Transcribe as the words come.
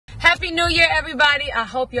Happy New Year, everybody. I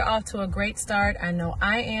hope you're off to a great start. I know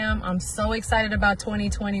I am. I'm so excited about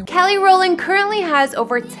 2020. Kelly Rowland currently has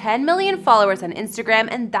over 10 million followers on Instagram,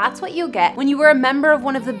 and that's what you'll get when you were a member of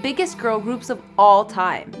one of the biggest girl groups of all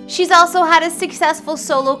time. She's also had a successful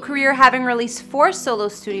solo career, having released 4 solo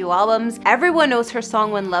studio albums. Everyone knows her song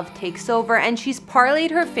When Love Takes Over, and she's parlayed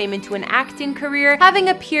her fame into an acting career, having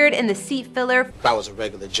appeared in The Seat Filler. If I was a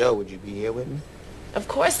regular Joe, would you be here with me? Of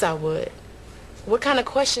course I would. What kind of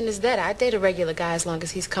question is that? I date a regular guy as long as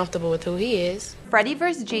he's comfortable with who he is. Freddie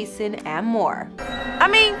vs. Jason, and more. I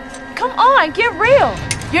mean, come on, get real.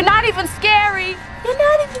 You're not even scary. You're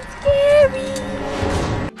not even scary.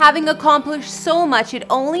 Having accomplished so much, it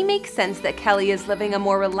only makes sense that Kelly is living a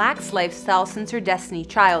more relaxed lifestyle since her Destiny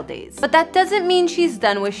Child days. But that doesn't mean she's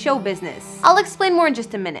done with show business. I'll explain more in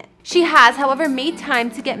just a minute. She has, however, made time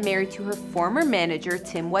to get married to her former manager,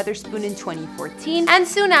 Tim Weatherspoon, in 2014, and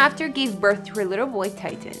soon after gave birth to her little boy,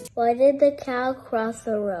 Titan. Why did the cow cross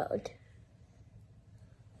the road?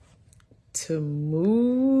 To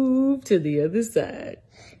move to the other side.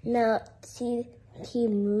 No, he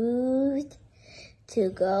moved to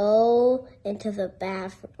go into the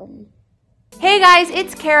bathroom. Hey guys,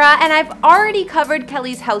 it's Kara, and I've already covered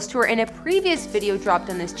Kelly's house tour in a previous video dropped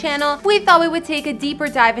on this channel. We thought we would take a deeper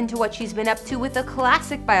dive into what she's been up to with a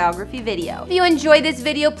classic biography video. If you enjoyed this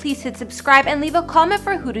video, please hit subscribe and leave a comment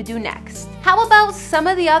for who to do next. How about some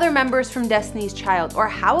of the other members from Destiny's Child, or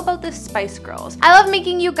how about the Spice Girls? I love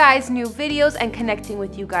making you guys new videos and connecting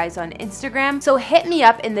with you guys on Instagram, so hit me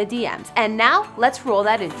up in the DMs. And now, let's roll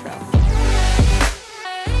that intro.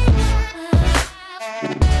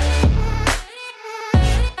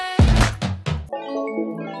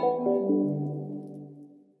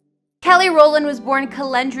 Kelly Rowland was born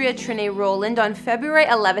Calendria Trine Rowland on February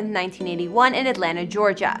 11, 1981 in Atlanta,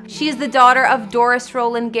 Georgia. She is the daughter of Doris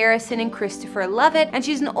Rowland Garrison and Christopher Lovett, and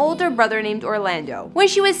she's an older brother named Orlando. When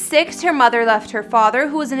she was 6, her mother left her father,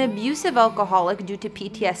 who was an abusive alcoholic due to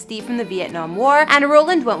PTSD from the Vietnam War, and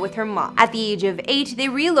Rowland went with her mom. At the age of 8, they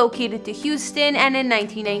relocated to Houston, and in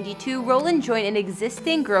 1992, Rowland joined an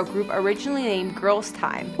existing girl group originally named Girls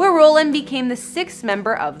Tyme, where Rowland became the 6th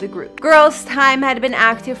member of the group. Girls Tyme had been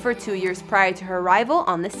active for 2 years prior to her arrival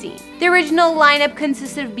on the scene. The original lineup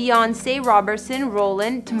consisted of Beyonce, Robertson,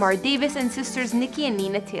 Rowland, Tamar Davis, and sisters Nikki and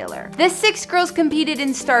Nina Taylor. The 6 girls competed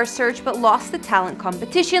in Star Search but lost the talent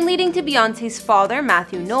competition, leading to Beyonce's father,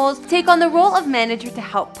 Matthew Knowles, to take on the role of manager to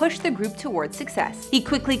help push the group towards success. He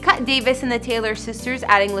quickly cut Davis and the Taylor sisters,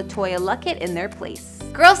 adding LaToya Luckett in their place.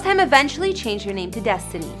 Girls Tyme eventually changed their name to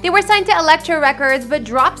Destiny. They were signed to Elektra Records but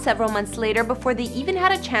dropped several months later before they even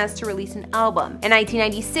had a chance to release an album. In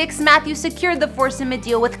 1996, Matthew secured the Forcing a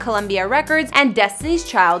deal with Columbia Records, and Destiny's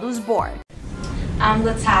Child was born. I'm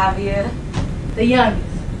Latavia, The youngest,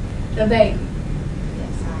 the baby.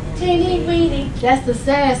 yes I am. Teeny weeny. That's the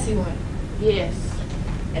sassy one. Yes.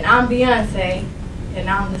 And I'm Beyonce, and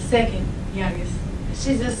I'm the second youngest.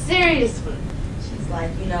 She's a serious one. She's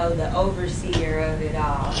like, you know, the overseer of it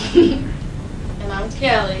all. And I'm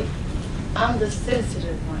Kelly. I'm the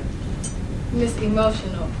sensitive one. Miss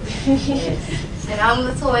Emotional. Yes. And I'm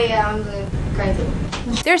LaToya, I'm the crazy one.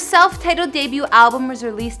 Their self-titled debut album was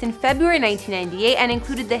released in February 1998 and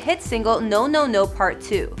included the hit single No No No Part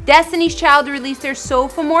 2. Destiny's Child released their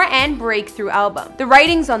Sophomore and Breakthrough album, The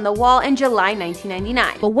Writings on the Wall, in July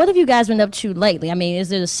 1999. But what have you guys been up to lately? I mean, is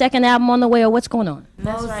there a second album on the way, or what's going on?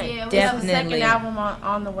 That's right. Yeah, We have a definitely. second album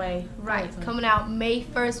on the way. Right, coming out May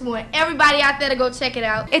 1st. We want everybody out there to go check it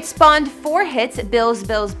out. It spawned 4 hits, Bills,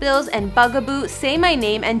 Bills, Bills, and Bugaboo, Say My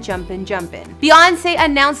Name, and Jumpin' Jumpin'. Beyonce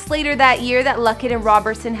announced later that year that Luckett and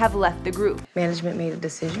Robertson have left the group. Management made a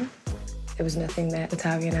decision. There was nothing that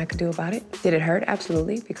Latavia and I could do about it. Did it hurt?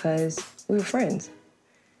 Absolutely, because we were friends.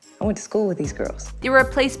 I went to school with these girls. They were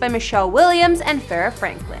replaced by Michelle Williams and Farrah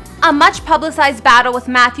Franklin. A much publicized battle with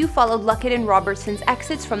Matthew followed Luckett and Robertson's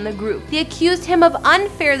exits from the group. They accused him of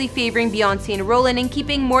unfairly favoring Beyonce and Rowland and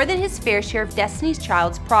keeping more than his fair share of Destiny's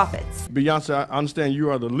Child's profits. Beyonce, I understand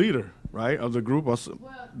you are the leader, right, of the group? Or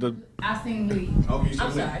I sing lead. Oh, you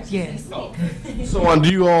I'm sorry. Yes. So,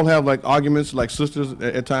 do you all have like arguments, like sisters,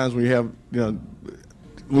 at times when you have,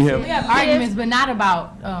 We have arguments, but not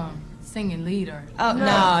about singing lead or. Oh,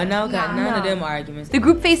 no, none of them arguments. The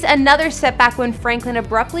group faced another setback when Franklin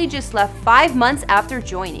abruptly just left 5 months after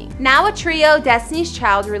joining. Now a trio, Destiny's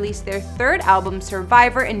Child released their 3rd album,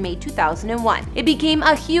 Survivor, in May 2001. It became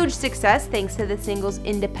a huge success thanks to the singles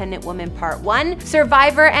Independent Woman Part 1,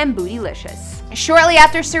 Survivor, and Bootylicious. Shortly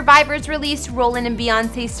after Survivor's release, Rowland and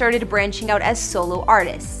Beyonce started branching out as solo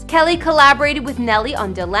artists. Kelly collaborated with Nelly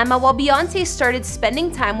on Dilemma, while Beyonce started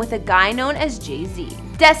spending time with a guy known as Jay-Z.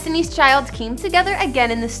 Destiny's Child came together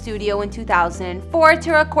again in the studio in 2004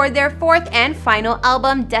 to record their fourth and final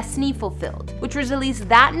album, Destiny Fulfilled, which was released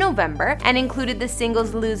that November and included the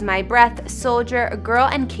singles Lose My Breath, Soldier, Girl,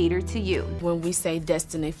 and Cater to You. When we say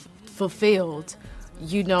Destiny Fulfilled,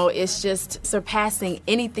 you know, it's just surpassing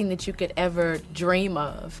anything that you could ever dream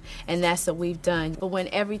of, and that's what we've done. But when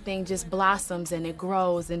everything just blossoms and it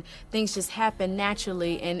grows and things just happen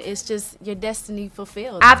naturally, and it's just your destiny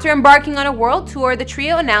fulfilled. After embarking on a world tour, the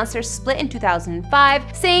trio announced their split in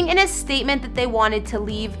 2005, saying in a statement that they wanted to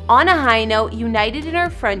leave on a high note, united in our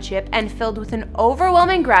friendship and filled with an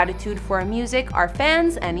overwhelming gratitude for our music, our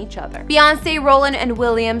fans, and each other. Beyonce, Rowland, and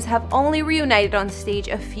Williams have only reunited on stage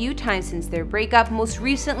a few times since their breakup, most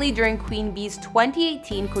recently during Queen Bee's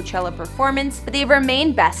 2018 Coachella performance, but they've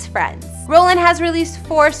remained best friends. Rowland has released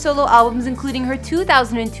 4 solo albums, including her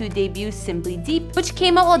 2002 debut, Simply Deep, which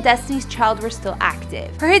came out while Destiny's Child were still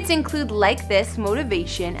active. Her hits include Like This,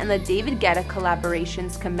 Motivation, and the David Guetta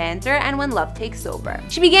collaborations Commander and When Love Takes Over.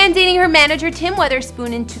 She began dating her manager Tim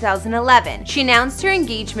Weatherspoon in 2011. She announced her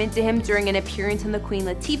engagement to him during an appearance on the Queen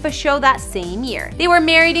Latifah show that same year. They were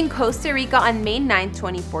married in Costa Rica on May 9,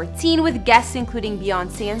 2014, with guests including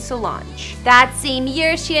Beyonce and Solange. That same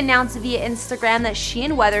year, she announced via Instagram that she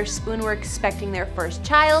and Weatherspoon were expecting their first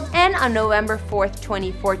child, and on November 4th,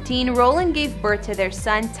 2014, Rowland gave birth to their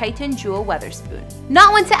son, Titan Jewel Weatherspoon.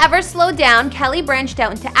 Not one to ever slow down, Kelly branched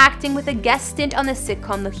out into acting with a guest stint on the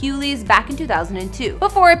sitcom The Hughleys back in 2002,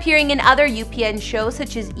 before appearing in other UPN shows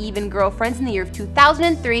such as Even Girlfriends in the year of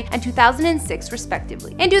 2003 and 2006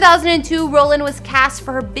 respectively. In 2002, Rowland was cast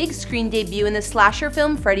for her big screen debut in the slasher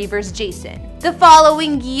film Freddy vs. Jason. The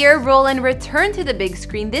following year, Rowland returned to the big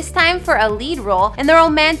screen, this time for a lead role in the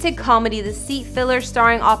romantic comedy The Seat Filler,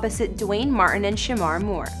 starring opposite Dwayne Martin and Shamar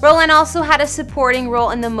Moore. Rowland also had a supporting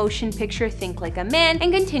role in the motion picture Think Like a Man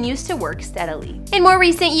and continues to work steadily. In more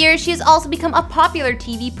recent years, she has also become a popular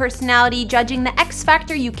TV personality, judging the X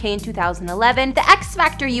Factor UK in 2011, the X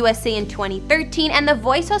Factor USA in 2013, and The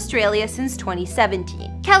Voice Australia since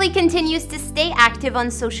 2017. Kelly continues to stay active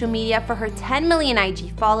on social media for her 10 million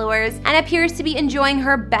IG followers and appears to be enjoying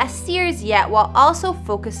her best years yet, while also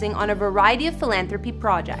focusing on a variety of philanthropy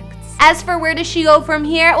projects. As for where does she go from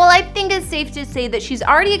here, well, I think it's safe to say that she's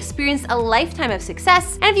already experienced a lifetime of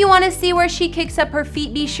success, and if you want to see where she kicks up her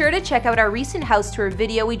feet, be sure to check out our recent house tour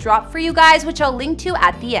video we dropped for you guys, which I'll link to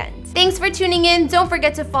at the end. Thanks for tuning in. Don't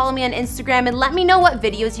forget to follow me on Instagram and let me know what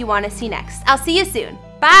videos you want to see next. I'll see you soon.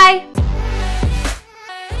 Bye!